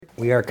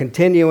We are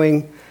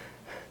continuing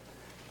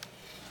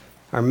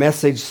our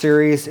message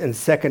series in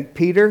 2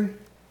 Peter.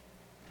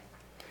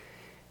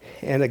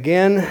 And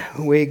again,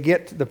 we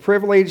get the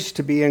privilege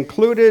to be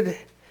included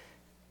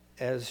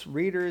as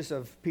readers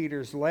of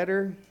Peter's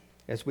letter.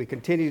 As we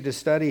continue to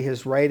study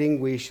his writing,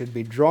 we should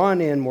be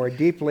drawn in more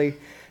deeply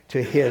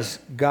to his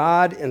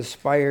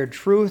God-inspired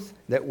truth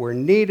that were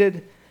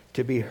needed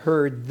to be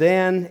heard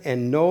then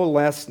and no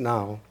less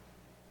now.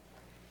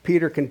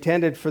 Peter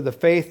contended for the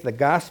faith, the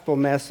gospel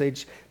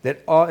message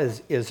that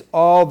is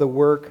all the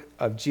work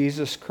of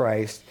Jesus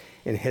Christ,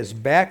 and has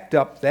backed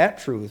up that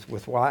truth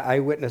with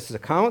eyewitness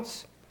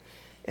accounts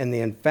and the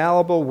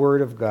infallible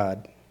Word of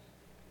God.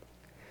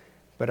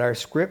 But our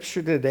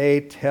scripture today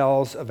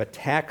tells of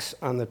attacks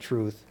on the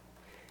truth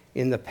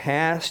in the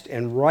past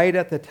and right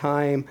at the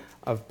time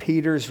of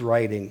Peter's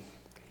writing.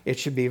 It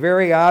should be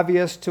very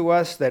obvious to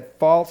us that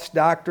false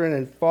doctrine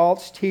and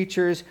false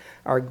teachers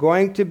are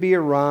going to be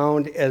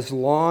around as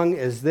long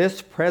as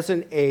this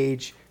present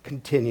age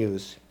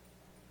continues.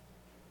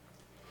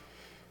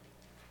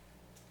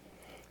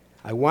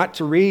 I want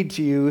to read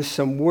to you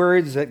some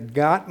words that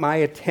got my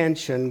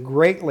attention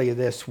greatly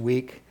this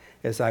week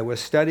as I was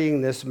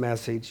studying this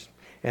message,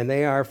 and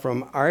they are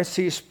from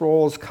R.C.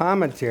 Sproul's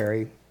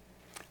commentary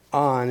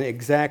on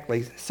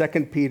exactly 2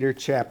 Peter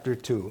chapter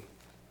 2.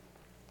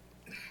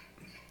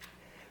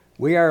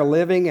 We are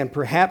living in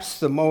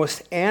perhaps the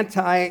most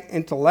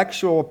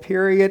anti-intellectual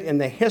period in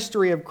the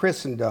history of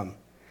Christendom.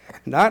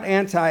 Not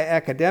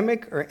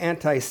anti-academic or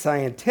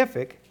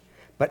anti-scientific,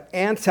 but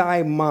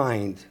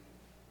anti-mind.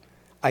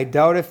 I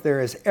doubt if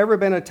there has ever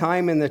been a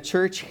time in the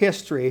church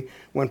history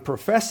when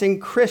professing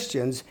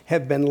Christians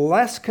have been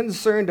less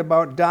concerned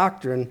about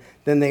doctrine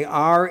than they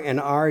are in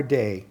our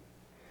day.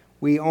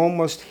 We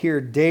almost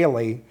hear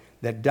daily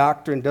that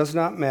doctrine does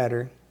not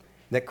matter,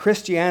 that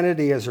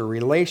Christianity is a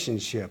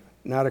relationship,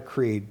 not a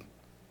creed.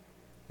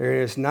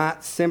 There is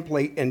not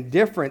simply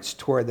indifference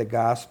toward the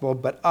gospel,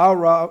 but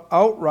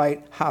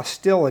outright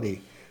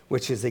hostility,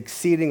 which is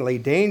exceedingly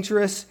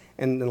dangerous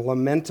and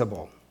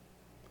lamentable.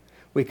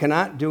 We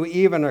cannot do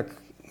even a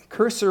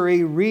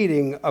cursory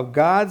reading of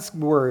God's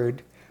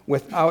word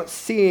without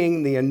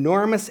seeing the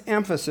enormous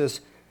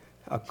emphasis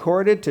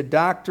accorded to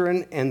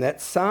doctrine, and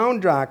that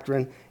sound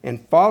doctrine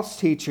and false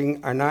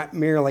teaching are not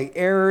merely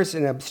errors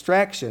in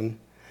abstraction,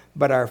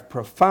 but are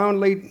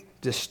profoundly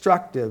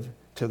destructive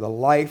to the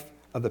life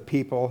of the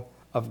people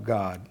of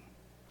God.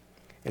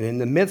 And in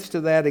the midst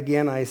of that,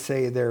 again, I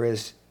say there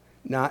is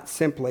not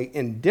simply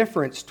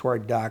indifference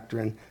toward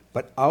doctrine,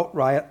 but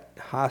outright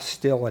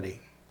hostility.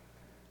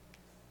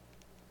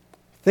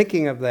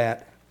 Thinking of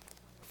that,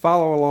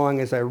 follow along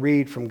as I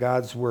read from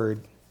God's Word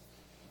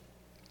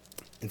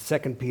in 2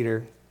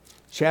 Peter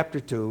chapter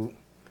 2,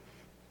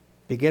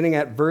 beginning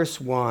at verse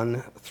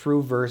 1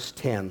 through verse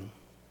 10.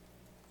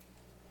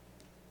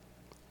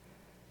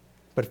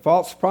 But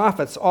false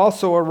prophets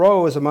also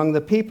arose among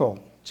the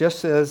people,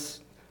 just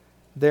as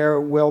there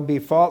will be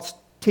false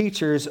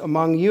teachers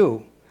among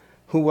you,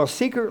 who will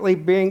secretly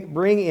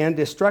bring in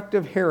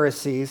destructive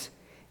heresies,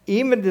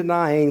 even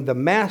denying the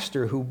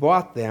master who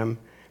bought them,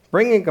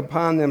 bringing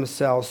upon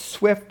themselves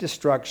swift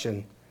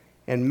destruction.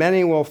 And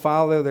many will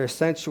follow their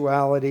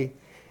sensuality,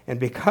 and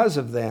because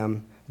of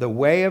them, the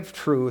way of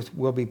truth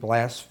will be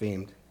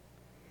blasphemed.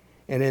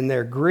 And in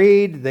their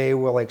greed, they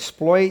will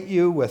exploit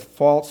you with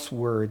false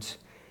words.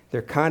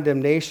 Their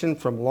condemnation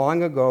from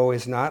long ago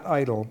is not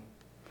idle,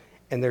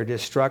 and their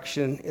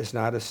destruction is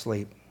not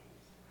asleep.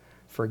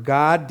 For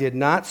God did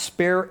not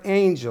spare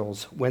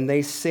angels when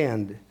they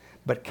sinned,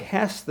 but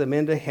cast them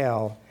into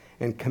hell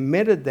and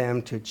committed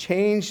them to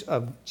chains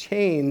of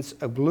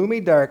gloomy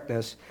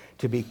darkness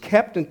to be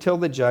kept until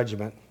the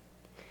judgment.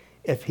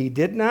 If he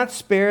did not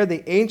spare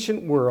the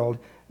ancient world,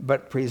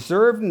 but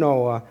preserved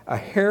Noah, a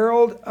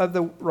herald of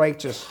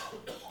righteousness,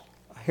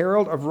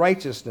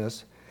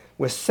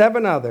 with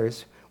 7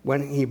 others,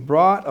 when he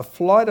brought a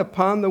flood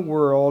upon the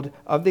world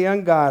of the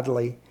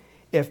ungodly,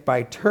 if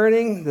by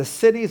turning the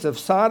cities of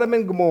Sodom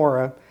and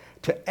Gomorrah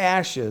to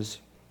ashes,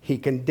 he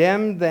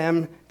condemned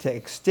them to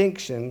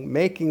extinction,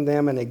 making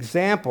them an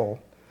example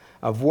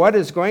of what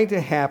is going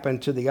to happen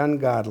to the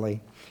ungodly,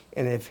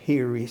 and if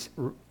he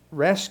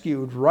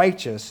rescued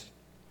righteous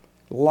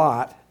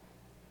Lot,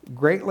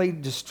 greatly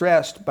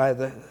distressed by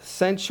the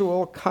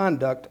sensual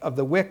conduct of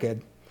the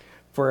wicked,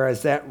 for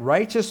as that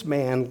righteous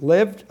man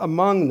lived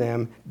among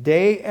them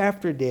day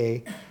after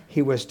day,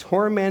 he was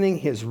tormenting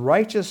his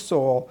righteous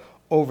soul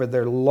over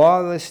their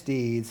lawless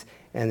deeds,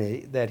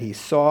 and that he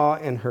saw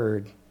and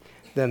heard.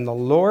 Then the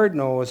Lord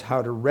knows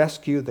how to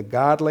rescue the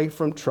godly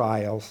from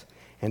trials,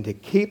 and to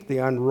keep the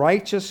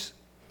unrighteous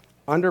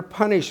under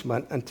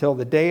punishment until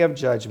the day of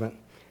judgment,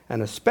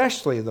 and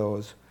especially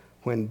those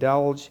who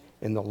indulge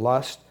in the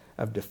lust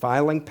of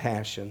defiling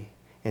passion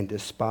and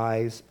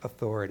despise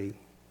authority.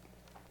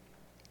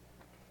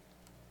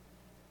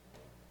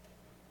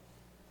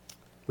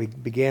 We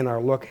begin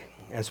our look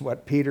as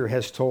what Peter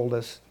has told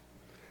us,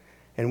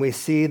 and we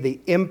see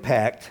the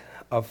impact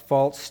of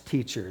false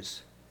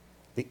teachers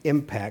the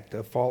impact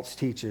of false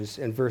teachers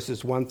in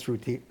verses 1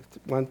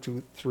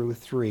 through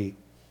 3.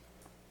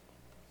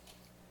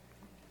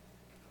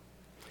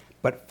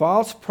 But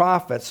false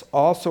prophets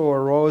also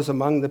arose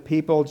among the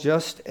people,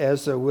 just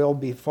as there will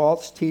be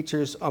false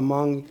teachers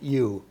among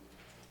you.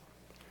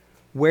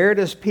 Where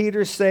does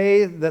Peter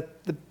say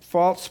that the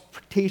false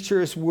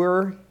teachers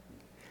were?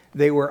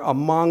 They were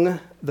among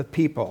the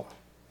people.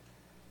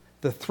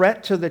 The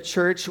threat to the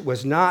church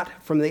was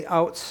not from the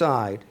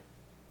outside.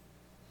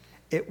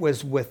 It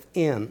was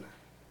within.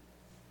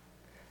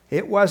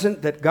 It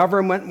wasn't that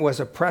government was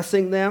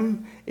oppressing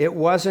them. It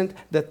wasn't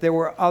that there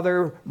were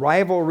other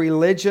rival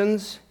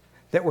religions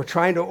that were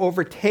trying to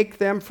overtake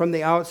them from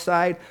the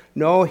outside.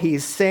 No,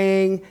 he's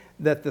saying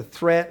that the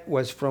threat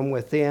was from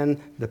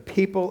within, the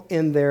people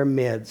in their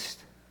midst.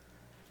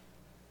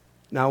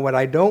 Now, what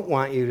I don't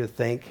want you to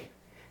think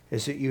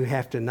is that you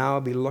have to now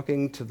be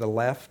looking to the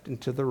left and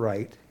to the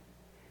right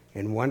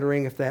and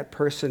wondering if that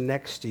person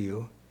next to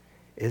you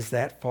is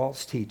that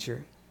false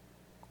teacher.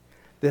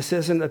 This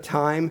isn't a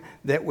time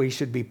that we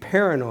should be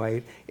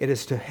paranoid. It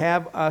is to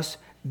have us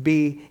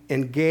be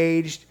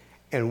engaged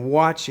and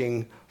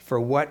watching for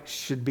what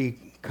should be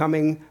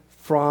coming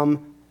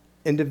from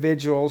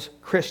individuals,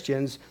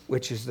 Christians,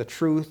 which is the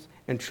truth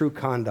and true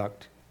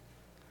conduct.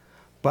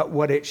 But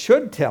what it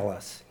should tell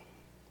us,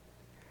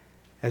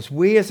 as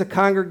we as a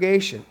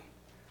congregation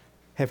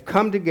have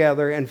come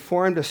together and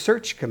formed a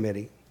search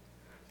committee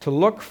to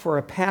look for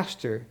a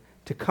pastor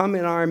to come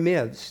in our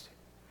midst,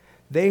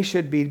 they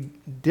should be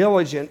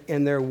diligent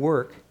in their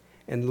work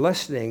and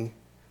listening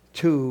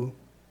to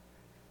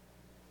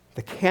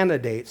the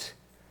candidates,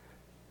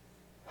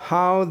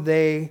 how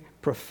they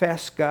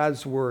profess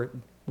God's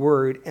word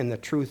and the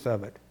truth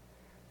of it.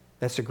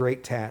 That's a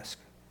great task.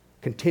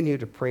 Continue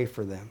to pray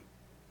for them.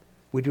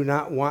 We do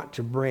not want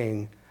to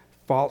bring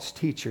false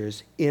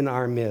teachers in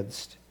our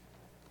midst.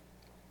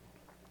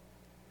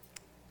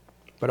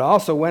 But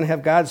also, when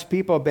have God's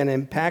people been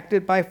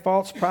impacted by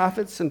false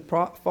prophets and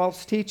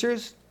false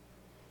teachers?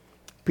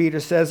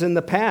 Peter says in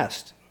the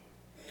past.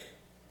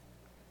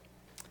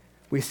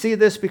 We see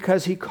this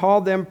because he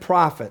called them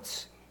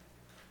prophets.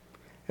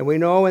 And we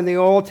know in the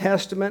Old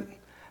Testament,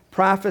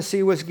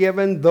 prophecy was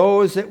given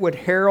those that would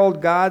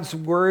herald God's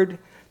word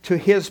to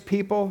his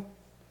people.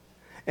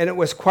 And it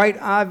was quite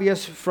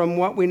obvious from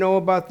what we know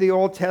about the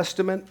Old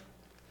Testament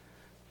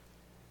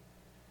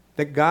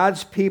that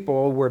God's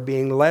people were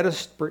being led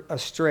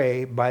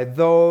astray by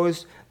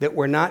those that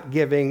were not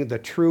giving the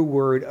true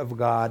word of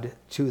God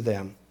to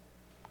them.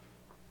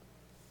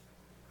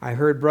 I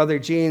heard Brother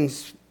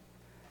Gene's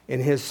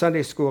in his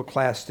Sunday school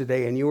class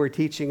today, and you were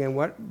teaching in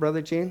what,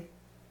 Brother Gene?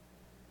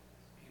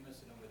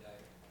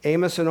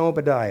 Amos and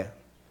Obadiah.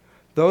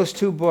 Those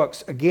two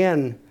books,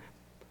 again,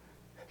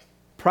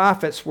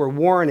 prophets were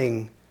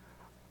warning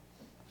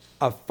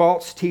of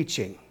false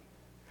teaching.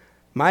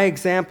 My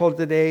example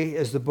today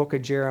is the book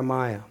of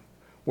Jeremiah,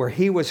 where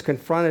he was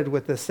confronted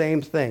with the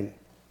same thing.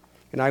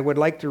 And I would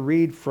like to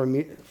read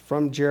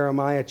from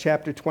Jeremiah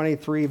chapter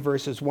 23,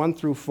 verses 1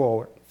 through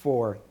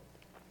 4.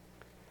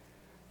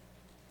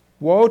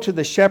 Woe to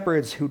the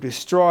shepherds who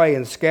destroy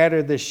and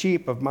scatter the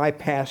sheep of my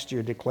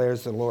pasture,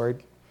 declares the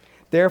Lord.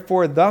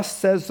 Therefore, thus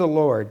says the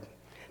Lord,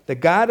 the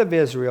God of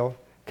Israel,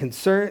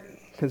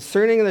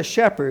 concerning the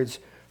shepherds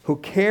who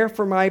care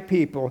for my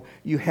people,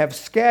 you have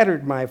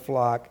scattered my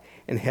flock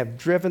and have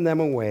driven them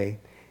away,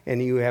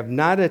 and you have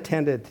not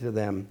attended to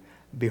them.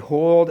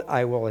 Behold,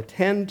 I will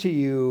attend to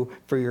you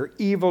for your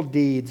evil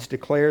deeds,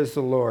 declares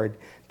the Lord.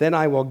 Then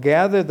I will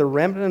gather the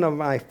remnant of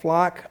my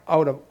flock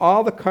out of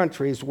all the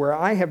countries where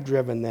I have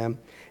driven them,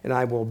 and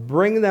I will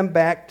bring them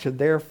back to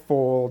their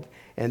fold,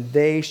 and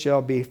they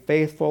shall be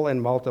faithful and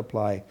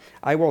multiply.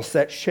 I will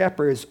set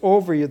shepherds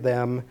over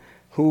them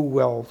who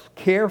will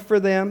care for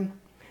them,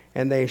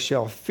 and they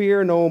shall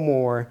fear no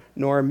more,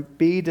 nor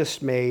be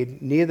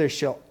dismayed, neither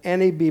shall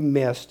any be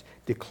missed,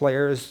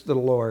 declares the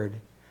Lord.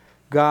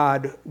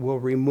 God will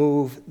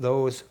remove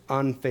those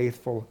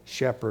unfaithful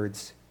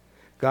shepherds.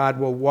 God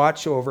will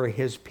watch over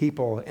his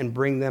people and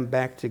bring them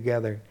back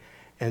together,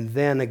 and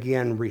then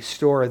again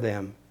restore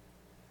them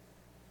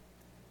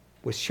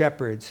with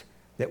shepherds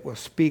that will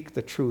speak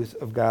the truth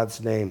of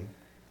God's name.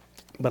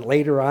 But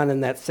later on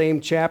in that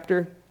same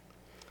chapter,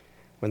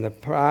 when the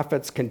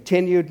prophets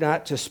continued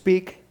not to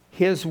speak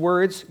his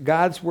words,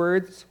 God's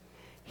words,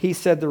 he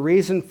said the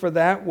reason for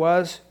that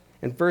was,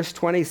 in verse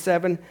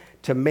 27,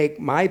 to make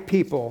my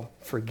people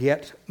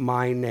forget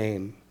my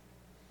name.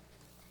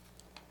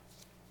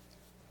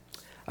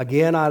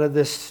 Again, out of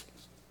this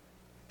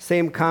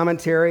same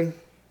commentary,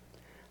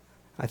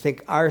 I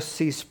think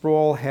R.C.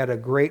 Sproul had a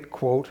great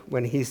quote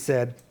when he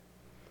said,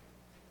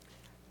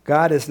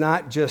 God is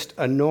not just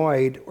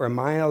annoyed or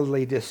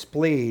mildly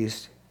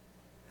displeased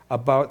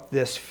about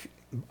this,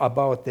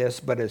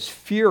 but is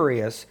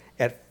furious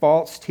at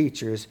false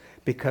teachers,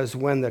 because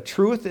when the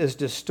truth is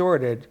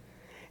distorted,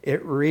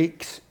 it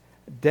wreaks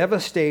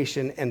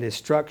devastation and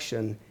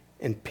destruction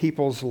in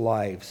people's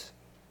lives.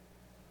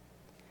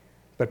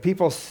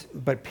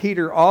 But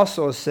Peter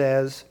also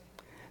says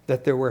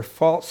that there were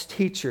false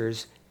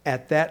teachers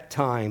at that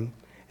time.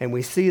 And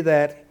we see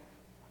that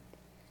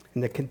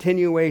in the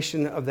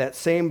continuation of that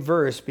same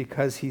verse,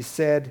 because he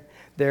said,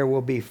 there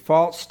will be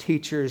false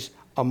teachers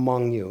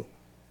among you.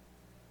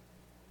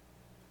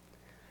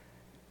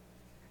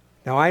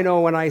 Now, I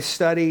know when I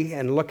study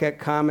and look at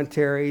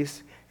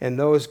commentaries and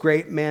those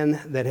great men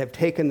that have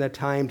taken the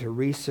time to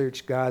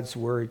research God's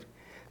Word,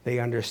 they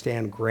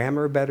understand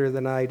grammar better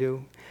than I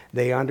do.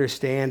 They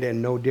understand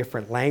and know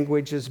different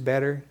languages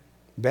better.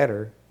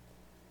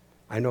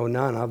 I know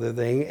none other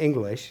than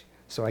English,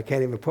 so I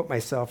can't even put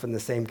myself in the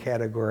same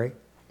category.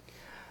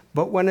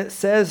 But when it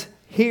says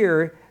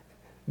here,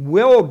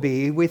 will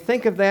be, we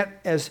think of that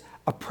as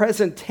a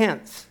present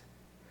tense.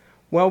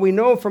 Well, we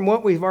know from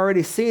what we've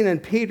already seen in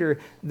Peter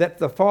that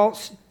the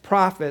false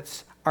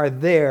prophets are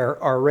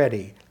there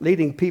already,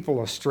 leading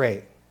people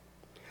astray.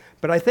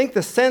 But I think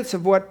the sense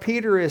of what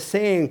Peter is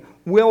saying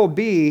will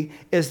be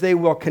is they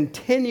will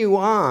continue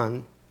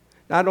on,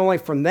 not only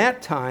from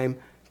that time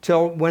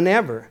till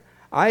whenever.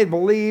 I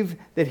believe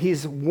that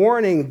he's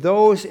warning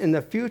those in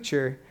the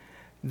future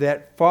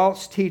that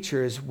false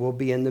teachers will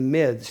be in the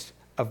midst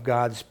of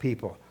God's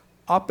people,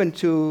 up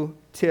until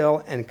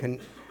and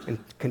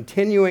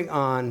continuing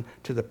on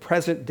to the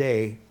present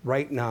day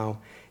right now.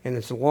 And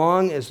as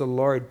long as the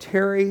Lord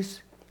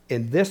tarries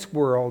in this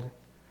world,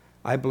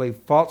 I believe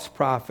false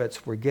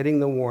prophets, we're getting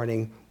the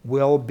warning,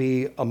 will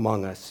be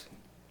among us.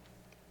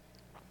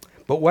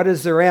 But what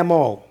is their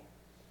MO?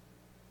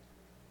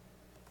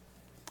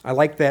 I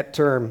like that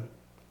term.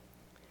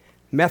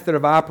 Method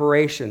of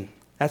operation.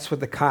 That's what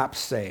the cops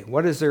say.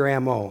 What is their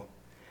MO?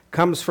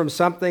 Comes from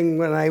something,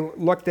 when I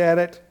looked at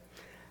it,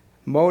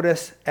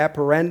 modus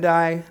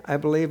operandi, I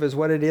believe is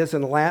what it is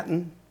in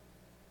Latin.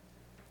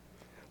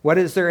 What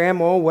is their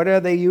MO? What are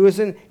they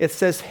using? It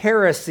says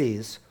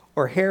heresies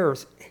or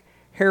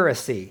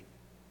heresy,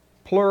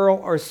 plural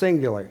or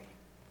singular.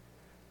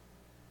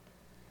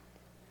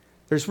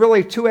 There's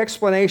really two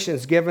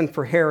explanations given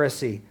for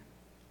heresy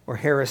or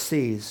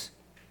heresies.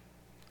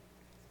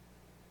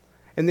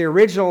 In the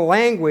original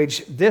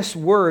language, this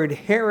word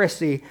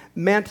heresy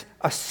meant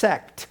a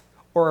sect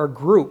or a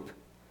group.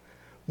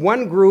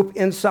 One group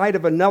inside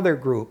of another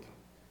group.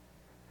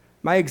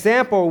 My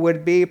example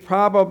would be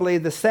probably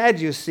the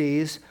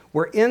Sadducees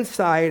were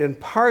inside and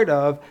part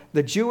of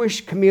the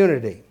Jewish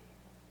community.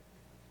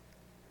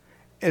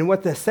 And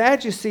what the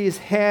Sadducees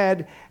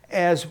had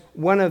as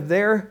one of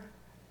their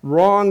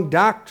wrong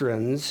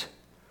doctrines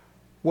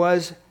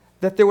was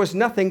that there was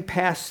nothing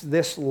past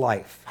this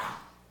life.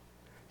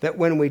 That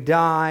when we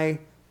die,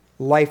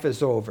 life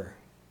is over.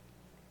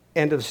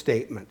 End of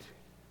statement.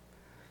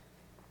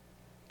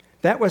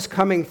 That was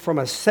coming from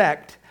a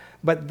sect,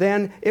 but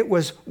then it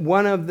was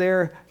one of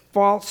their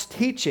false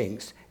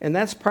teachings. And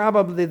that's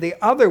probably the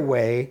other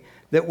way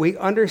that we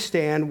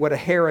understand what a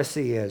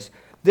heresy is.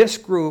 This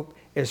group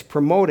is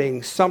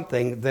promoting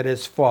something that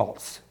is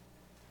false.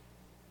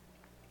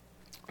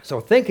 So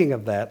thinking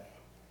of that,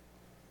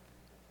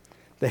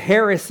 the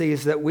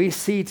heresies that we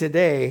see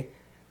today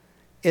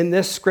in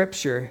this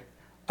scripture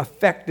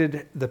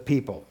affected the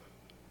people.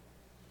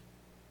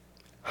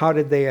 How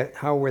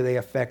were they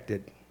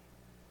affected?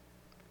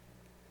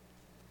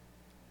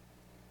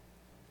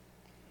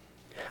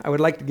 I would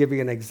like to give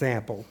you an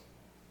example.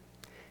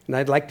 And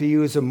I'd like to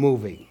use a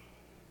movie.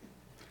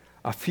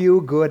 A Few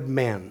Good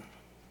Men.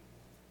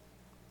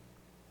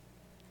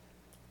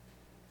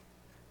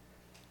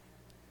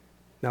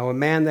 Now, a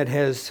man that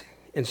has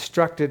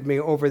instructed me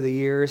over the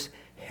years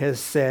has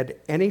said,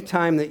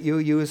 anytime that you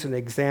use an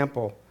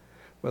example,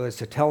 whether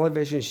it's a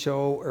television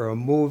show or a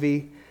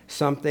movie,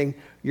 something,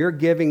 you're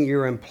giving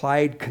your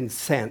implied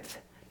consent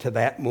to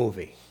that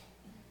movie.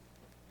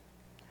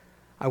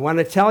 I want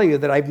to tell you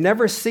that I've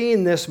never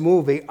seen this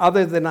movie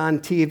other than on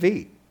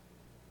TV.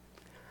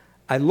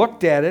 I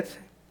looked at it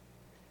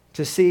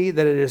to see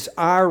that it is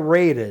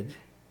R-rated,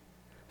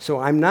 so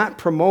I'm not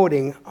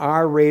promoting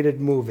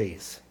R-rated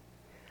movies.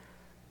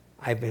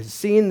 I've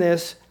seen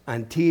this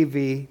on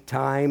TV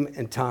time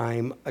and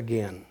time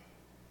again.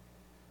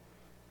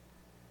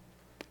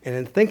 And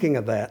in thinking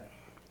of that,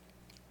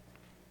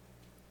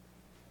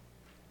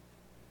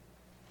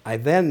 I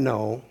then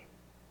know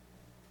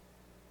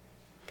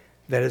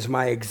that as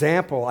my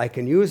example, I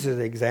can use as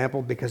an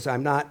example because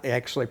I'm not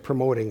actually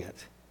promoting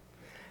it.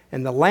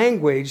 And the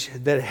language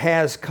that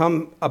has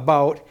come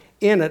about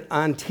in it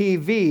on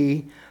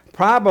TV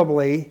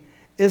probably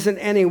isn't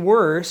any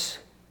worse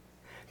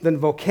than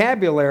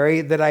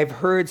vocabulary that I've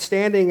heard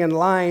standing in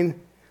line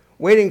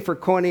waiting for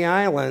Coney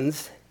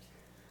Islands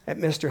at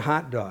Mr.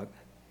 Hot Dog.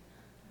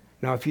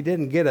 Now, if you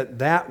didn't get it,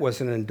 that was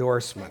an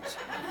endorsement.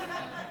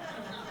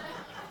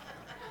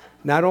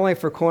 Not only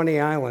for Coney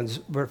Islands,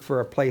 but for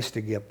a place to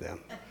get them.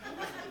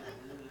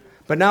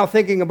 But now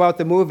thinking about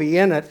the movie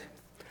in it,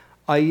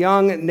 a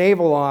young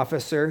naval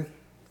officer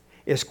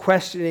is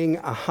questioning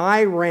a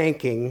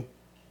high-ranking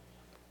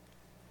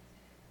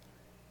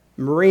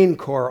Marine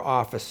Corps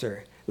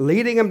officer,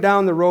 leading him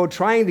down the road,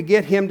 trying to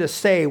get him to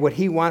say what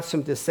he wants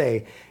him to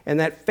say. And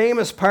that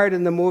famous part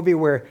in the movie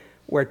where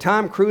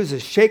Tom Cruise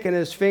is shaking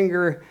his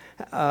finger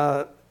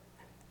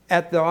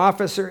at the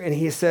officer and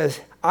he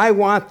says, "I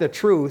want the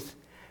truth."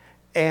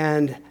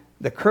 And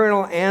the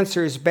colonel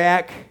answers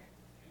back,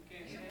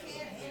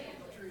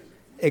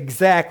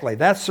 "Exactly.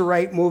 That's the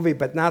right movie,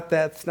 but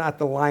that's not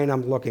the line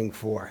I'm looking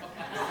for."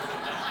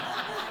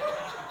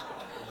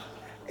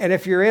 And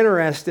if you're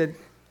interested,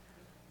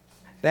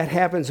 that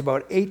happens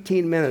about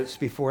 18 minutes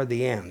before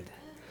the end.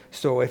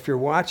 So if you're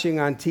watching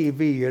on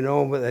TV, you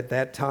know at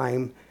that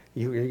time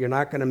you're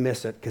not going to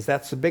miss it, because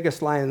that's the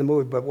biggest line in the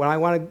movie. But what I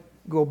want to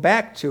go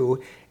back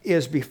to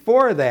is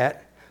before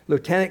that,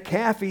 Lieutenant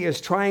Caffey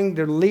is trying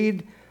to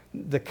lead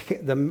the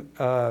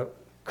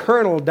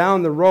colonel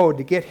down the road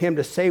to get him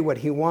to say what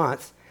he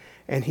wants.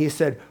 And he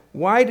said,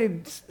 "Why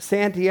did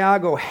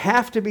Santiago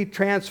have to be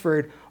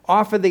transferred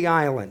off of the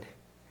island?"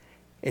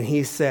 And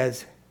he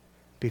says,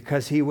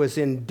 "Because he was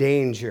in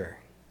danger."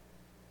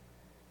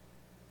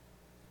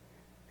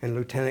 And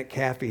Lieutenant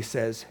Caffey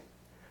says,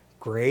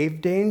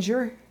 "Grave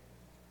danger?"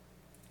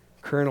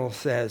 Colonel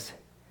says,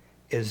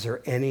 "Is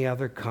there any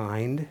other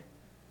kind?"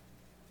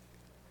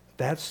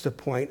 That's the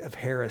point of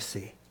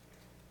heresy.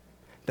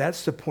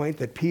 That's the point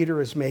that Peter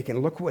is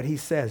making. Look what he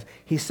says.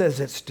 He says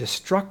it's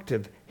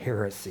destructive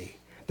heresy.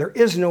 There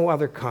is no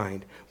other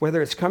kind,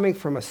 whether it's coming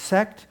from a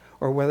sect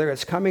or whether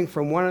it's coming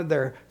from one of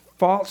their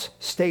false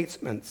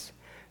statements.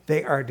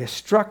 They are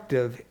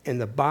destructive in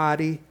the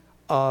body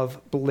of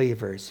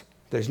believers.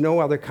 There's no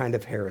other kind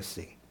of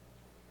heresy.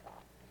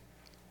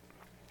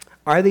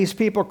 Are these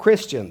people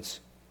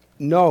Christians?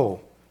 No.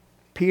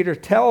 Peter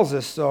tells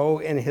us so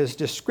in his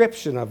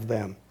description of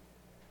them.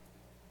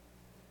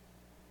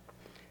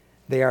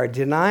 They are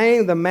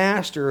denying the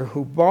master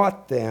who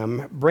bought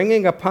them,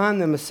 bringing upon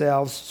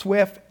themselves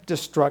swift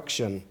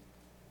destruction.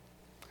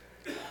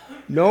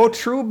 No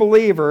true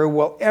believer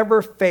will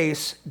ever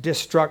face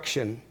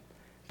destruction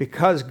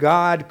because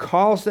God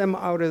calls them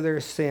out of their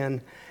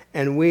sin,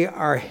 and we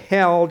are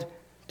held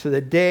to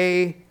the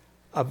day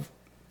of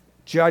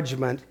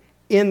judgment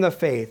in the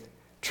faith.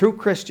 True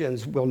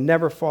Christians will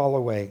never fall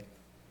away.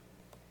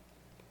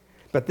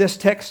 But this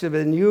text has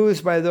been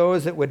used by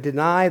those that would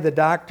deny the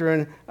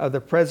doctrine of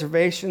the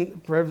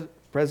preservation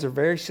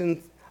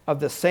of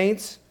the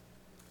saints.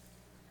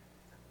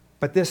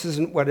 But this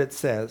isn't what it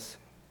says.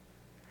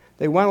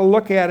 They want to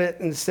look at it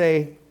and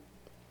say,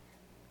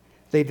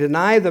 they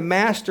deny the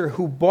master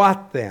who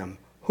bought them.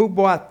 Who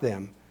bought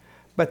them?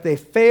 But they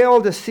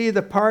fail to see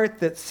the part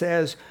that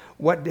says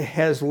what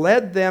has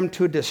led them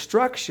to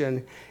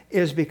destruction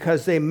is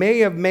because they may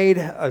have made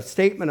a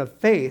statement of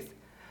faith,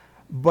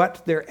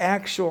 but their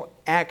actual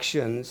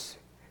actions,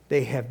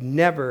 they have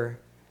never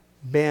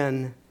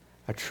been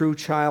a true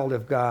child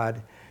of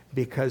God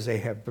because they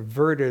have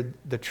perverted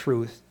the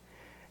truth.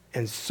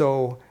 And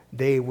so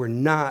they were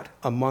not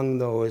among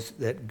those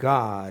that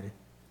God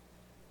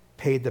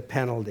paid the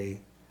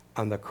penalty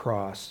on the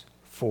cross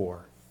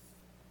for.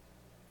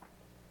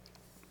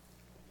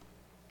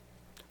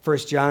 1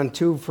 John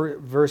 2,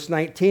 verse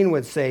 19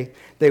 would say,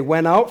 "They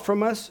went out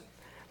from us,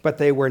 but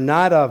they were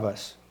not of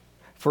us.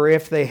 For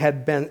if they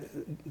had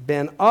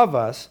been of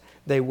us,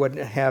 they would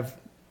have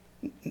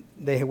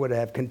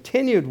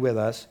continued with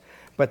us,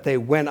 but they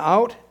went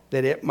out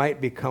that it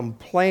might become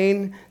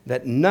plain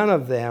that none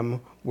of them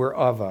were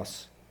of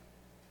us."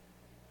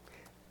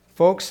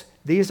 Folks,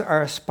 these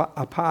are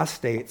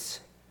apostates.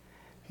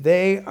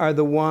 They are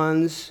the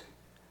ones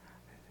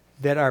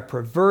that are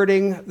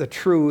perverting the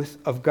truth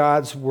of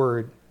God's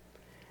word.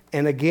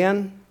 And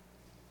again,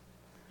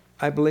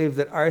 I believe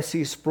that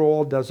R.C.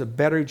 Sproul does a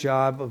better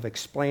job of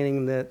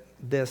explaining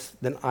this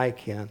than I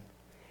can.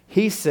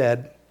 He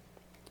said,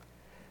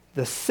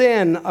 "The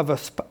sin of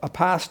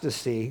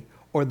apostasy,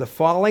 or the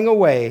falling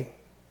away,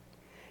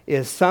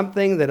 is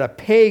something that a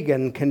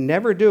pagan can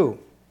never do,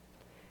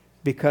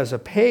 because a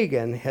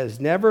pagan has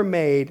never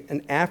made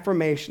an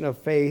affirmation of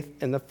faith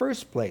in the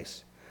first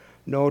place.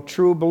 No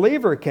true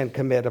believer can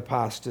commit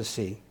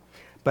apostasy.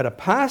 But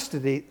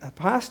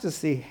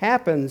apostasy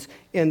happens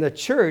in the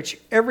church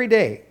every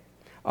day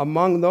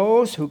among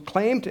those who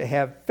claim to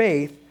have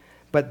faith,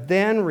 but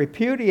then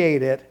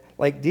repudiate it,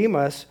 like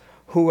Demas,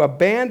 who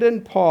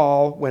abandoned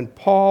Paul when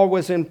Paul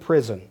was in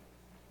prison."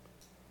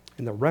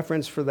 And the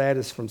reference for that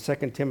is from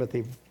 2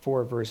 Timothy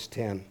 4, verse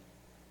 10.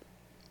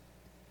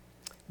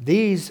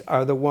 These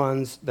are the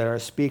ones that are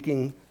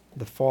speaking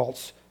the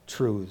false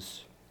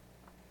truths.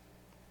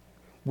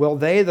 Will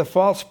they, the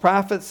false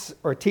prophets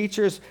or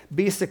teachers,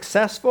 be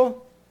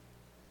successful?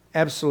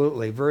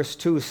 Absolutely. Verse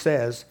 2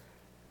 says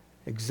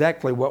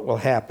exactly what will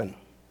happen.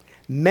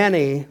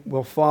 Many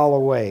will fall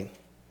away.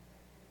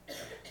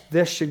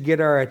 This should get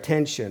our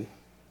attention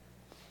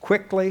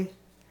quickly,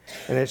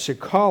 and it should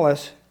call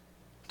us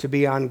to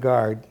be on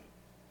guard.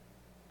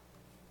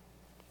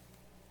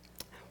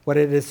 What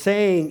it is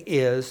saying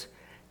is,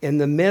 in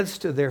the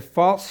midst of their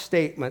false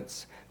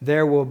statements,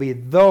 there will be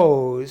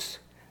those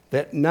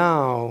that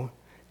now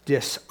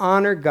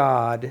dishonor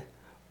God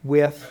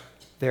with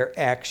their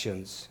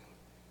actions.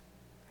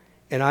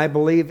 And I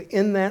believe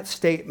in that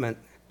statement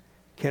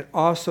can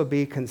also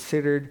be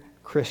considered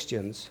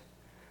Christians.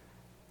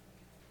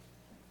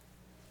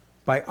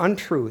 By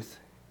untruth,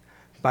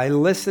 By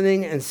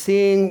listening and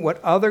seeing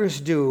what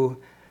others do,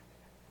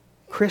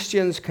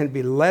 Christians can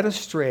be led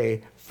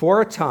astray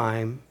for a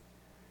time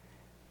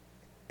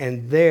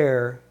and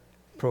there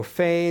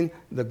profane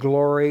the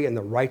glory and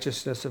the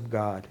righteousness of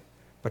God.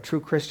 But true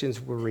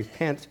Christians will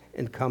repent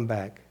and come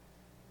back.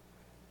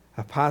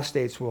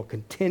 Apostates will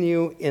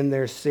continue in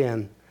their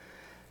sin.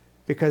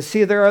 Because,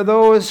 see, there are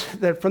those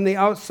that from the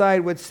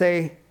outside would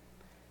say,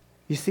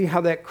 you see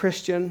how that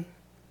Christian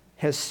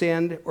has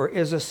sinned or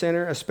is a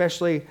sinner,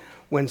 especially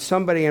when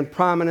somebody in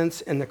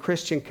prominence in the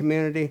Christian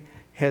community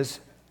has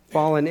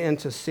fallen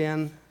into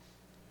sin.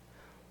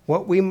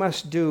 What we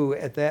must do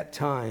at that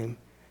time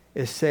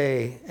is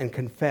say and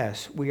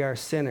confess we are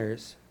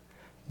sinners,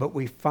 but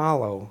we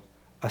follow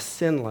a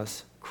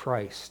sinless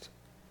Christ.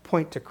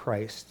 Point to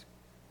Christ,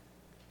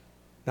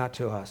 not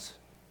to us.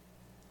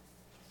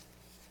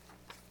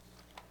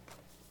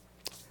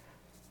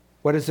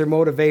 What is their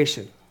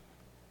motivation?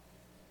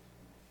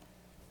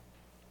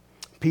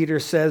 Peter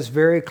says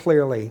very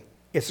clearly,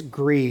 it's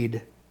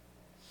greed.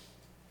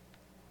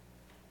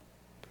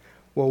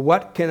 Well,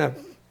 what can a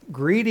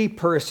greedy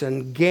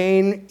person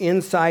gain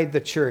inside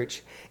the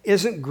church?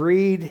 Isn't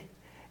greed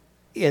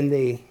in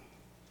the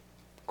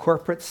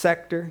corporate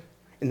sector,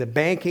 in the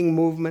banking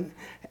movement,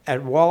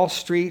 at Wall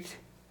Street,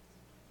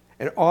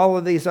 and all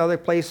of these other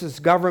places,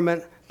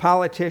 government,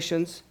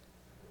 politicians?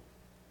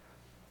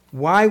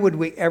 Why would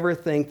we ever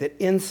think that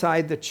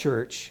inside the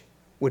church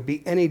would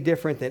be any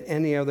different than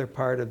any other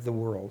part of the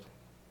world?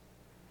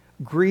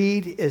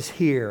 Greed is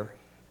here,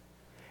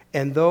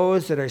 and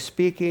those that are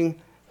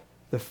speaking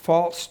the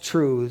false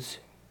truths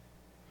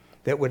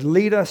that would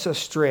lead us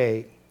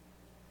astray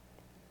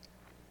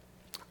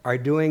are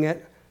doing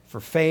it for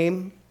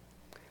fame,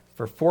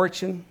 for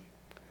fortune,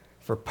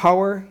 for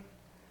power,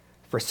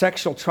 for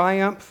sexual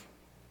triumph,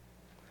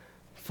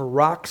 for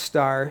rock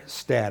star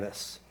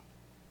status.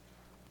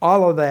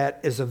 All of that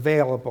is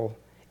available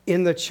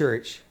in the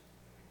church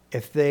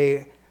if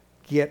they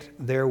get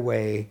their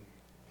way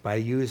by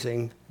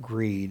using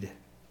greed.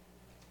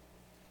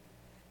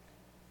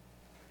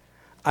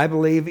 I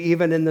believe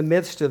even in the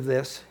midst of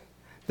this,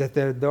 that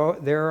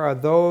there are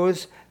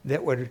those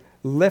that would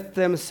lift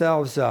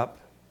themselves up,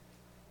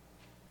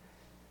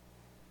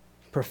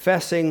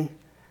 professing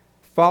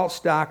false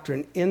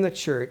doctrine in the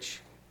church,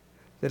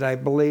 that I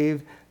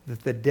believe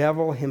that the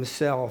devil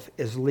himself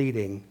is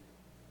leading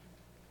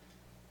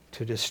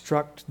to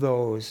destruct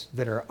those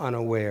that are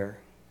unaware.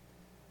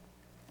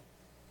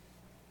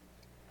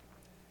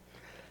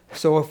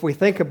 So if we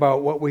think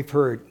about what we've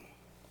heard,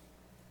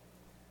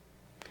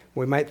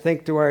 we might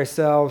think to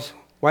ourselves,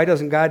 why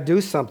doesn't God do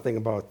something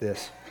about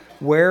this?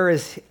 Where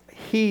is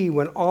he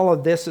when all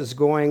of this is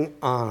going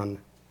on?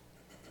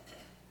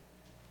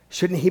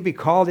 Shouldn't he be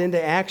called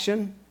into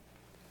action?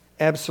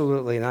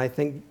 Absolutely. And I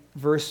think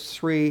verse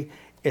 3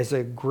 is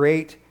a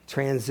great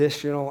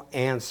transitional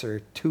answer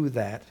to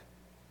that.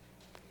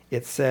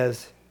 It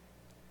says,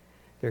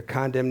 their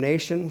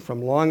condemnation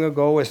from long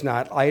ago is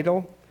not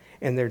idle,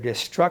 and their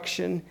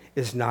destruction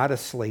is not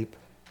asleep.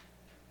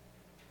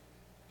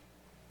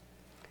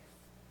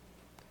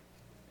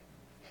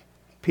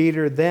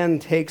 Peter then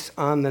takes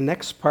on the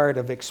next part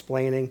of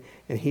explaining,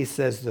 and he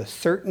says the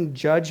certain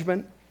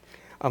judgment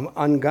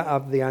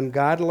of the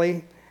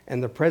ungodly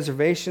and the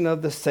preservation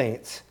of the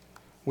saints,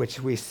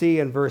 which we see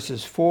in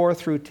verses 4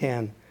 through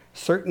 10.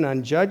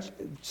 Certain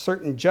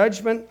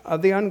judgment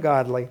of the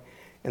ungodly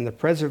and the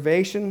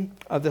preservation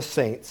of the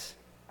saints.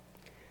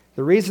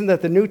 The reason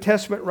that the New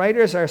Testament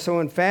writers are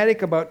so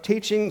emphatic about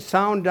teaching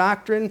sound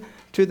doctrine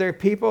to their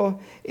people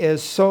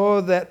is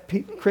so that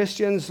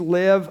Christians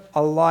live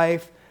a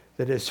life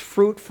that is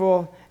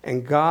fruitful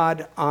and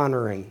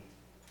God-honoring.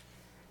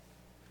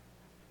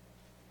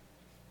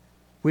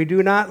 We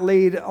do not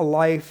lead a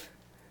life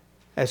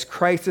as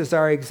Christ is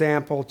our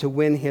example to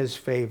win his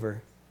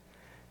favor.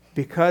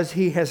 Because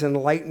he has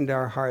enlightened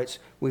our hearts,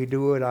 we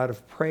do it out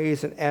of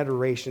praise and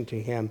adoration to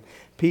him.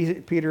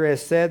 Peter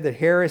has said that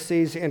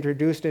heresies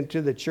introduced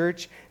into the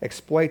church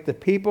exploit the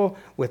people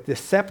with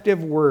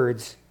deceptive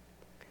words,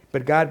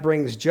 but God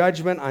brings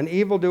judgment on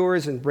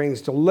evildoers and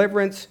brings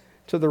deliverance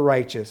to the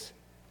righteous.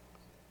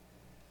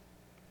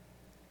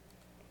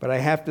 But I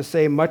have to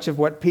say, much of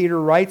what Peter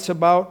writes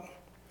about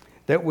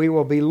that we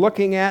will be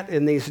looking at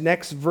in these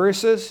next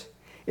verses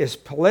is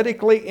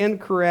politically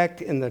incorrect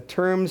in the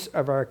terms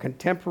of our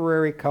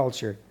contemporary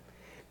culture.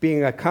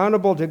 Being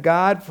accountable to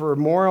God for a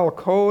moral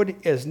code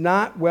is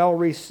not well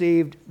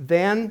received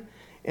then,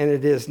 and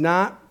it is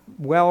not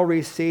well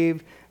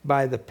received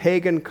by the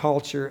pagan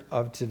culture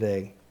of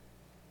today.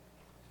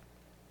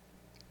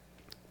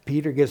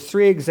 Peter gives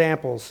 3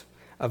 examples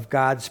of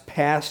God's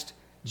past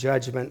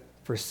judgment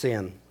for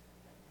sin.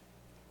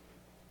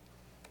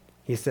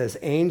 He says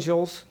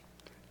angels,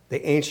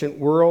 the ancient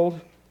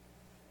world,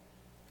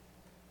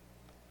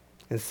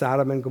 and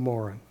Sodom and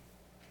Gomorrah.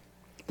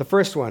 The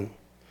first one,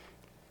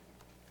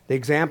 the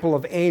example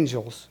of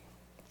angels,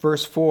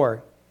 verse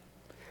 4.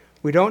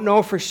 We don't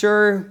know for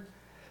sure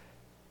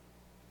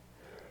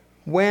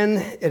when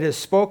it is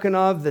spoken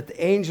of that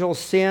the angels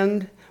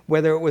sinned,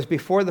 whether it was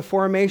before the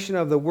formation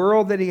of the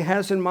world that he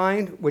has in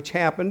mind, which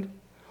happened,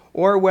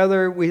 or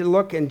whether we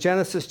look in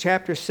Genesis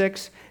chapter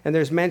 6 and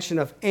there's mention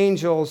of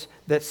angels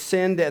that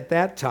sinned at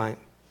that time.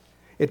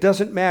 It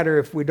doesn't matter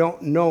if we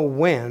don't know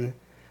when.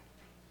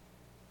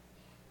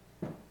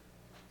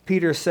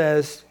 Peter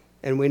says,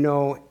 and we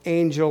know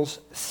angels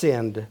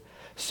sinned.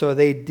 So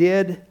they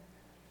did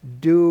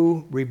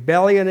do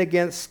rebellion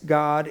against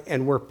God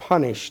and were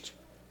punished.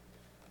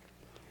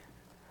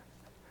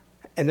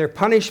 And their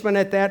punishment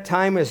at that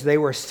time is they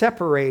were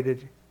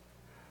separated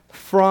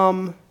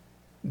from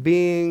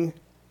being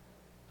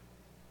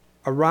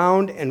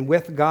around and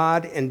with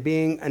God and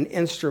being an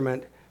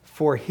instrument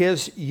for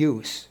his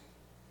use.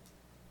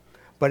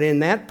 But in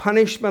that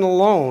punishment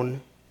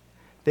alone,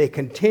 they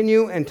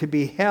continue and to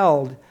be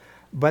held,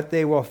 but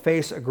they will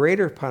face a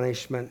greater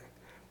punishment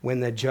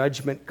when the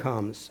judgment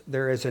comes.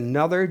 There is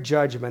another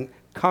judgment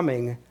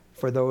coming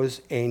for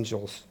those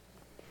angels.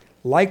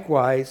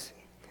 Likewise,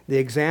 the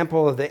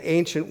example of the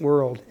ancient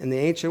world. In the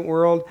ancient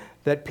world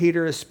that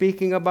Peter is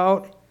speaking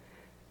about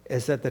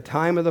is at the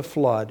time of the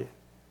flood.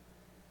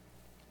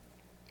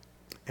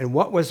 And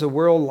what was the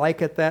world like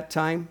at that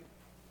time?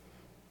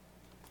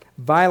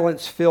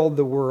 Violence filled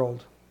the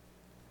world.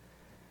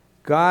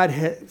 God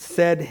had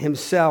said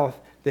himself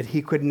that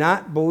he could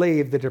not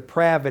believe the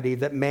depravity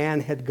that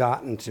man had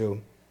gotten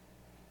to.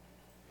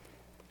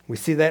 We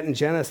see that in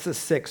Genesis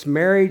 6.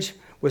 Marriage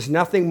was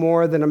nothing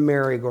more than a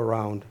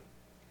merry-go-round.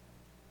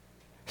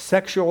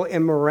 Sexual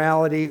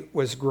immorality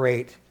was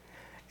great,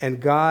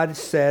 and God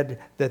said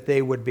that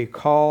they would be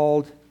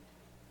called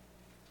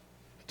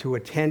to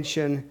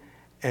attention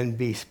and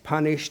be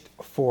punished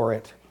for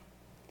it.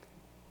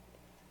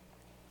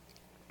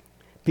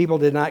 People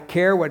did not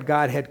care what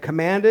God had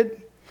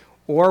commanded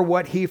or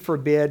what he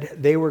forbid.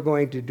 They were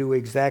going to do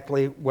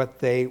exactly what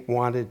they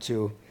wanted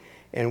to.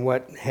 And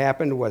what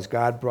happened was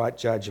God brought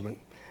judgment.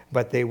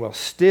 But they will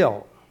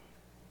still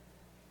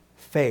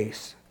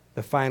face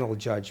the final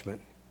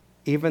judgment.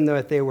 Even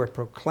though they were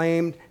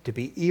proclaimed to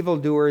be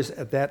evildoers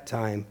at that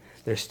time,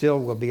 there still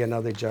will be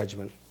another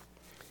judgment.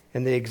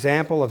 In the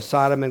example of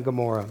Sodom and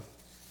Gomorrah,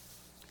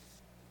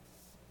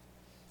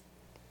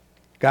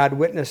 God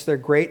witnessed their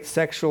great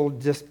sexual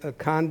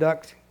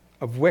conduct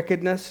of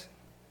wickedness,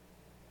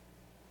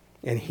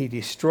 and he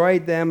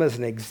destroyed them as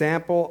an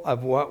example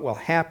of what will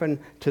happen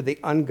to the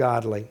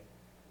ungodly.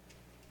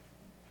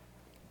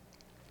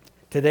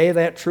 Today,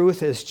 that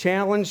truth is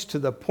challenged to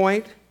the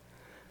point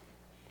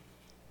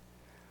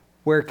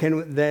where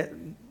the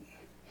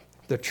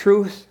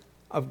truth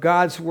of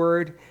God's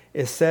word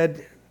is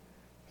said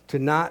to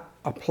not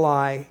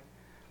apply.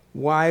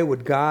 Why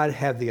would God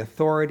have the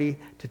authority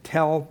to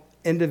tell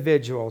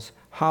individuals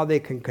how they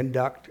can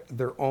conduct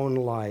their own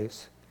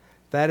lives?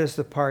 That is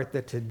the part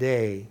that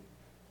today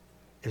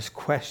is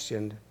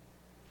questioned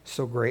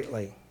so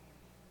greatly.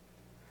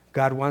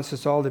 God wants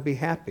us all to be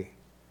happy.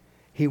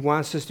 He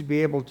wants us to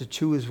be able to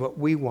choose what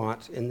we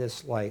want in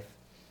this life.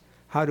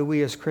 How do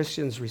we as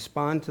Christians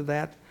respond to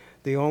that?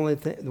 The only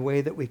the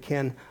way that we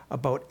can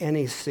about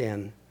any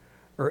sin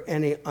or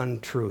any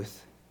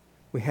untruth.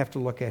 We have to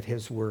look at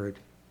his word.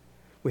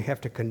 We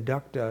have to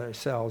conduct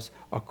ourselves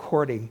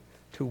according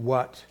to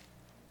what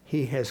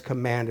he has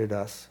commanded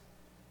us.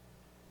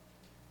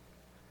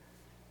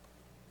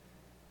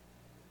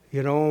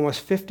 You know,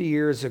 almost 50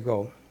 years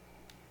ago,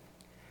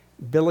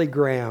 Billy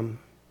Graham,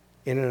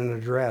 in an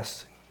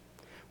address,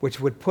 which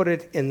would put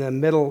it in the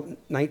middle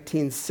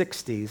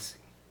 1960s,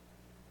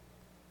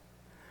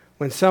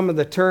 when some of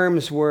the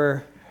terms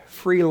were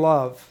free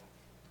love,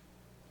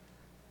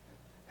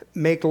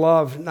 make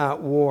love,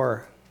 not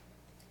war,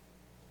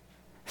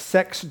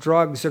 sex,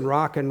 drugs, and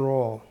rock and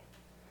roll.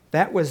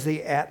 That was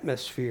the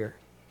atmosphere.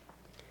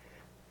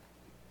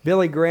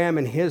 Billy Graham,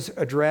 in his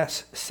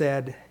address,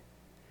 said,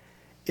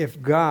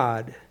 if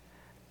God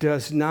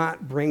does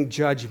not bring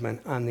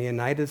judgment on the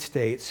United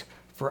States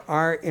for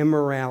our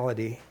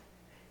immorality,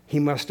 he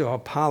must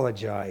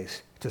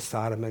apologize to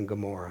Sodom and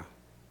Gomorrah.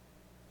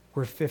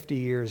 We're 50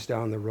 years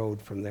down the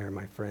road from there,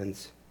 my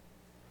friends.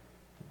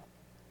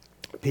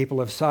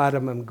 People of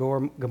Sodom and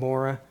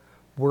Gomorrah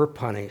were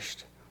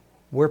punished,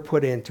 were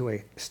put into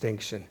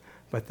extinction,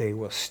 but they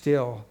will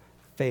still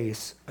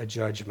face a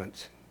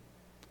judgment,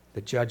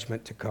 the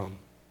judgment to come.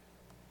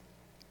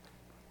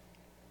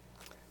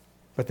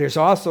 But there's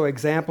also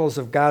examples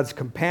of God's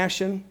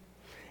compassion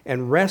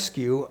and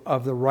rescue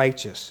of the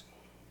righteous.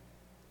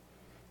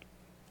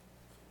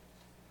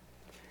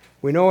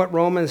 We know what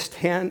Romans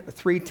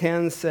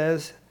 3:10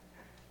 says,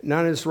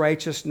 none is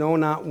righteous, no,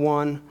 not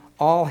one.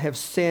 All have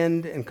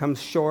sinned and come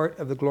short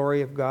of the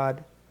glory of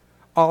God.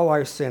 All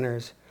are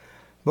sinners.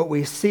 But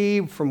we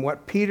see from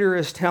what Peter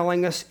is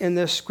telling us in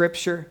this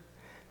scripture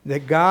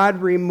that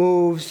God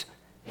removes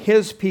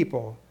his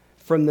people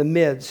from the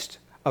midst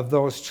of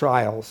those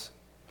trials.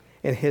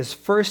 And his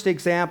first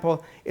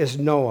example is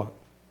Noah.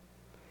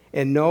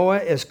 And Noah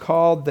is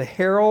called the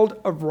herald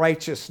of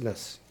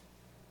righteousness.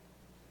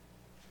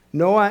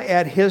 Noah,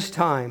 at his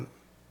time,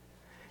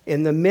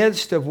 in the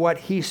midst of what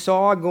he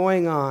saw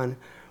going on,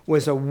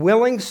 was a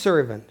willing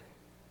servant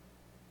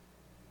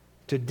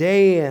to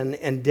day in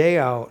and day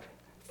out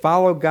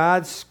follow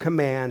God's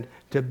command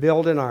to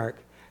build an ark,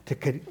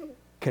 to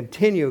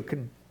continue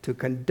to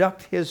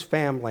conduct his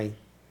family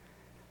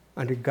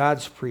under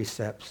God's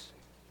precepts.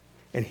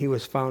 And he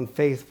was found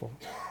faithful.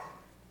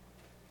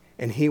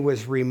 And he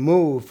was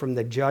removed from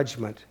the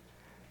judgment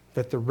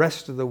that the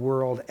rest of the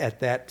world at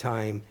that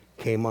time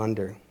came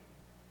under.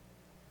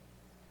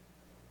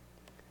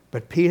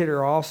 But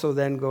Peter also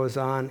then goes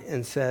on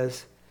and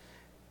says,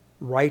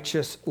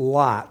 righteous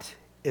Lot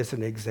is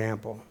an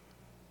example.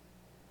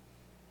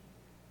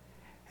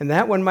 And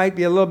that one might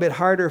be a little bit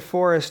harder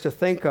for us to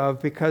think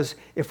of, because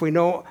if we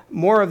know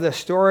more of the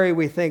story,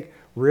 we think,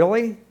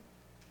 really?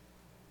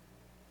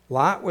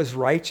 Lot was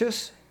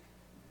righteous?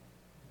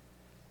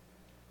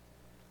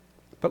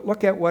 But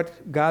look at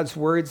what God's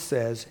word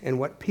says and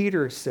what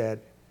Peter said.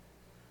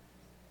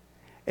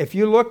 If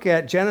you look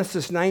at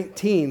Genesis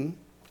 19,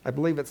 I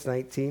believe it's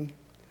 19,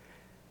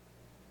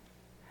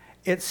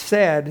 it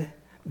said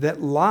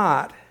that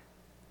Lot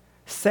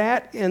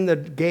sat in the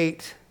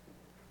gate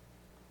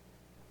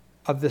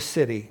of the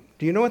city.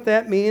 Do you know what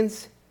that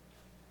means?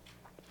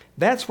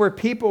 That's where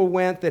people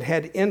went that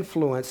had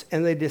influence,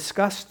 and they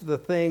discussed the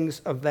things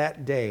of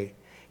that day.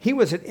 He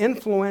was an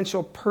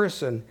influential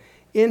person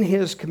in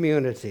his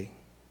community.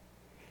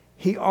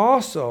 He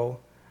also,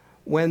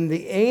 when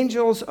the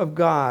angels of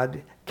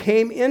God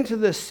came into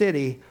the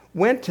city,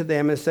 went to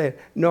them and said,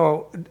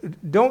 no,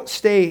 don't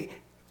stay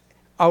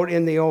out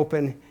in the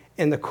open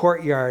in the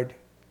courtyard.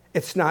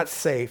 It's not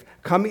safe.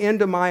 Come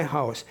into my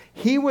house.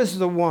 He was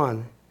the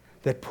one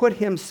that put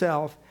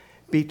himself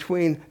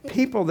between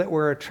people that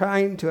were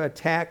trying to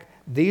attack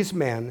these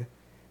men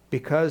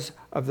because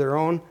of their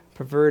own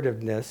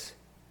pervertiveness,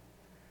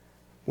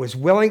 was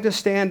willing to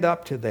stand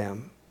up to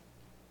them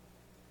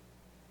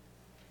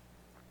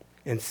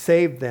and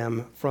save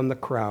them from the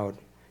crowd.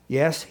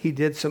 Yes, he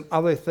did some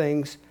other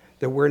things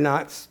that were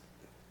not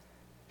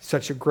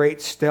such a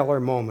great stellar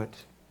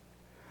moment.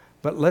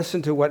 But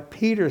listen to what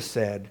Peter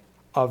said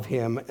of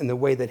him and the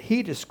way that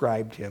he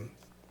described him.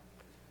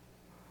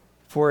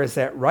 For as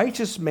that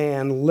righteous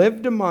man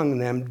lived among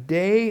them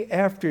day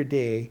after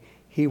day,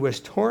 he was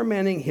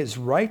tormenting his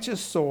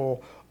righteous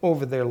soul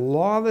over their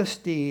lawless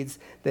deeds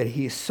that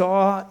he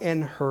saw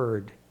and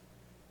heard.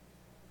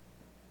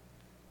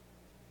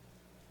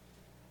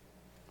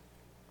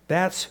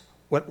 That's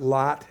what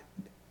Lot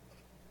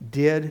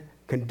did,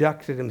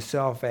 conducted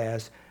himself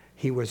as.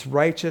 He was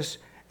righteous,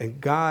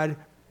 and God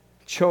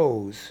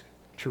chose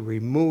to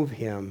remove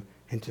him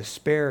and to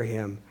spare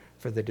him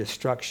for the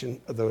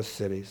destruction of those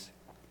cities.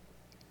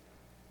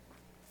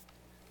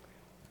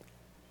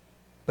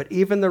 But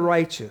even the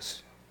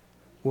righteous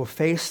will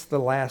face the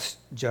last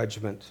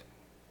judgment,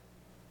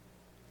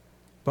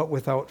 but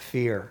without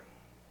fear.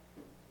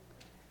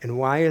 And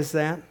why is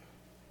that?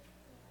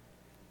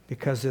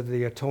 Because of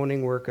the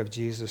atoning work of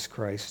Jesus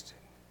Christ.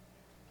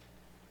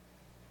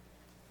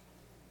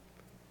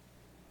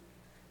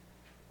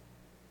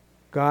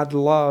 God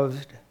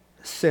loved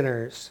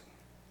sinners,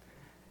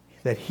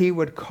 that he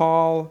would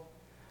call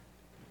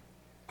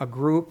a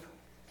group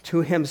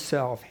to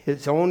himself,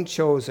 his own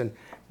chosen,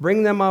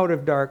 bring them out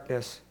of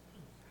darkness,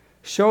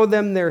 show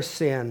them their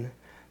sin,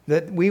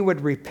 that we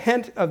would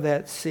repent of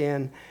that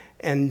sin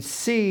and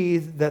see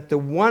that the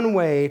one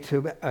way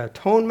to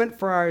atonement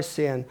for our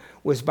sin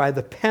was by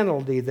the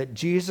penalty that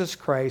Jesus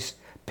Christ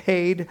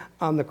paid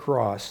on the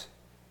cross.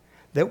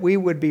 That we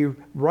would be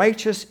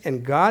righteous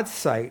in God's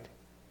sight,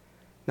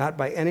 not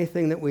by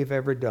anything that we've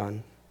ever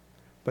done,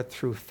 but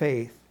through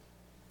faith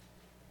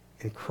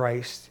in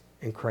Christ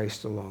and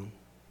Christ alone.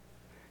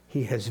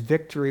 He has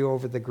victory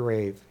over the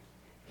grave.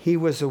 He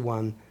was the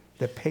one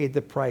that paid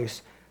the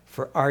price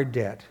for our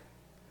debt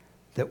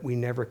that we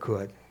never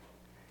could.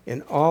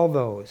 And all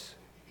those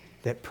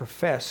that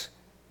profess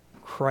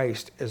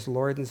Christ as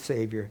Lord and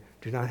Savior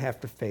do not have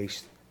to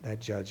face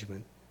that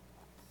judgment.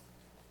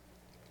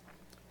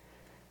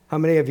 How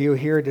many of you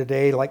here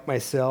today, like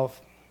myself,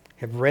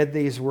 have read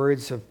these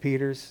words of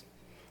Peter's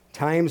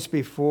times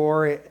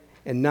before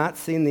and not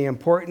seen the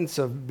importance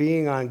of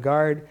being on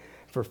guard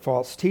for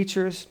false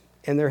teachers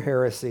and their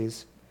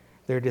heresies?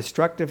 Their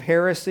destructive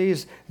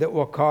heresies that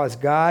will cause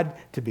God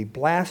to be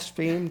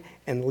blasphemed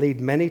and lead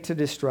many to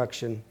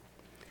destruction.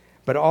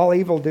 But all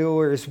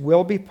evildoers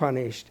will be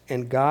punished,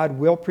 and God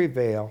will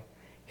prevail.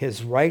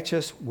 His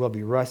righteous will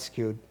be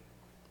rescued.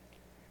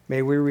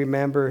 May we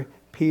remember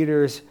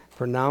Peter's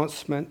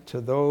pronouncement to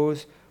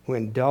those who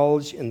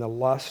indulge in the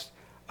lust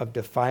of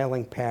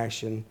defiling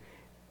passion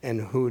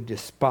and who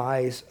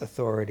despise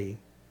authority.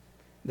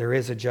 There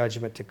is a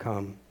judgment to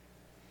come.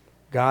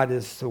 God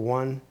is the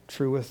one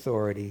true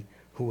authority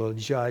who will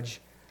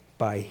judge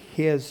by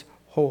his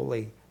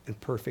holy and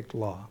perfect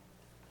law.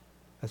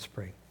 Let's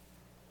pray.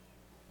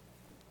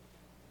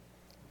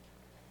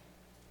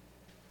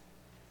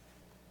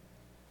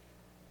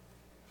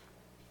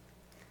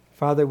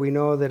 Father, we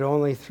know that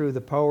only through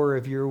the power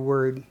of your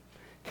word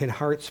can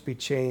hearts be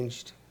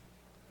changed,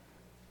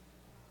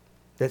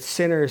 that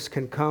sinners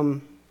can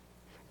come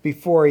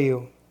before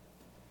you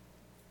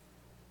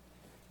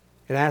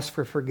and ask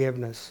for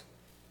forgiveness.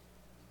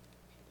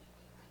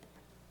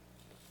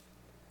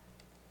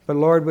 But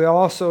Lord, we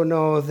also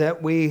know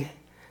that we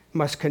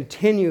must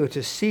continue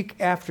to seek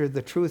after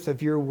the truth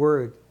of your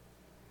word,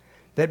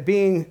 that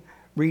being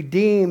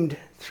redeemed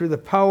through the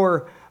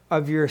power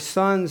of your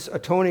Son's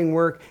atoning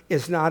work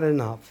is not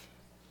enough,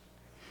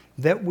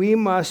 that we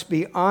must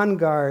be on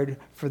guard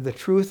for the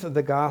truth of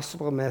the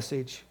gospel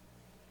message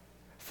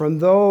from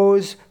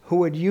those who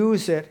would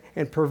use it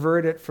and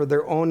pervert it for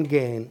their own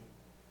gain.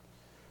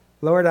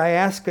 Lord, I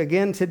ask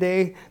again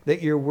today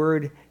that your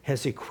word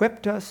has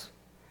equipped us,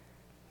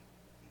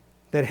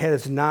 that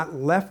has not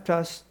left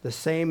us the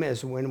same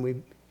as when we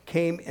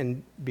came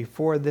in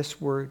before this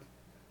word,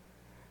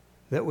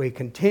 that we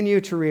continue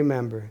to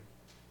remember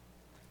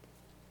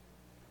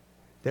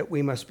that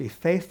we must be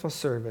faithful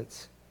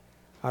servants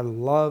out of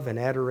love and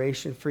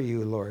adoration for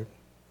you, Lord.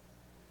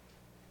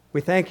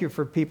 We thank you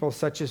for people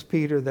such as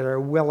Peter that are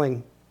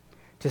willing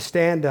to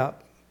stand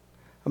up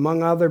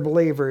among other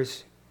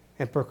believers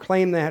and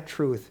proclaim that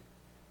truth.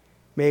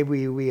 May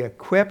we be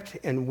equipped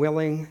and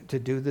willing to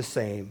do the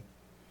same.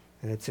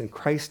 And it's in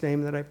Christ's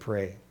name that I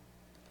pray.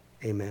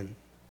 Amen.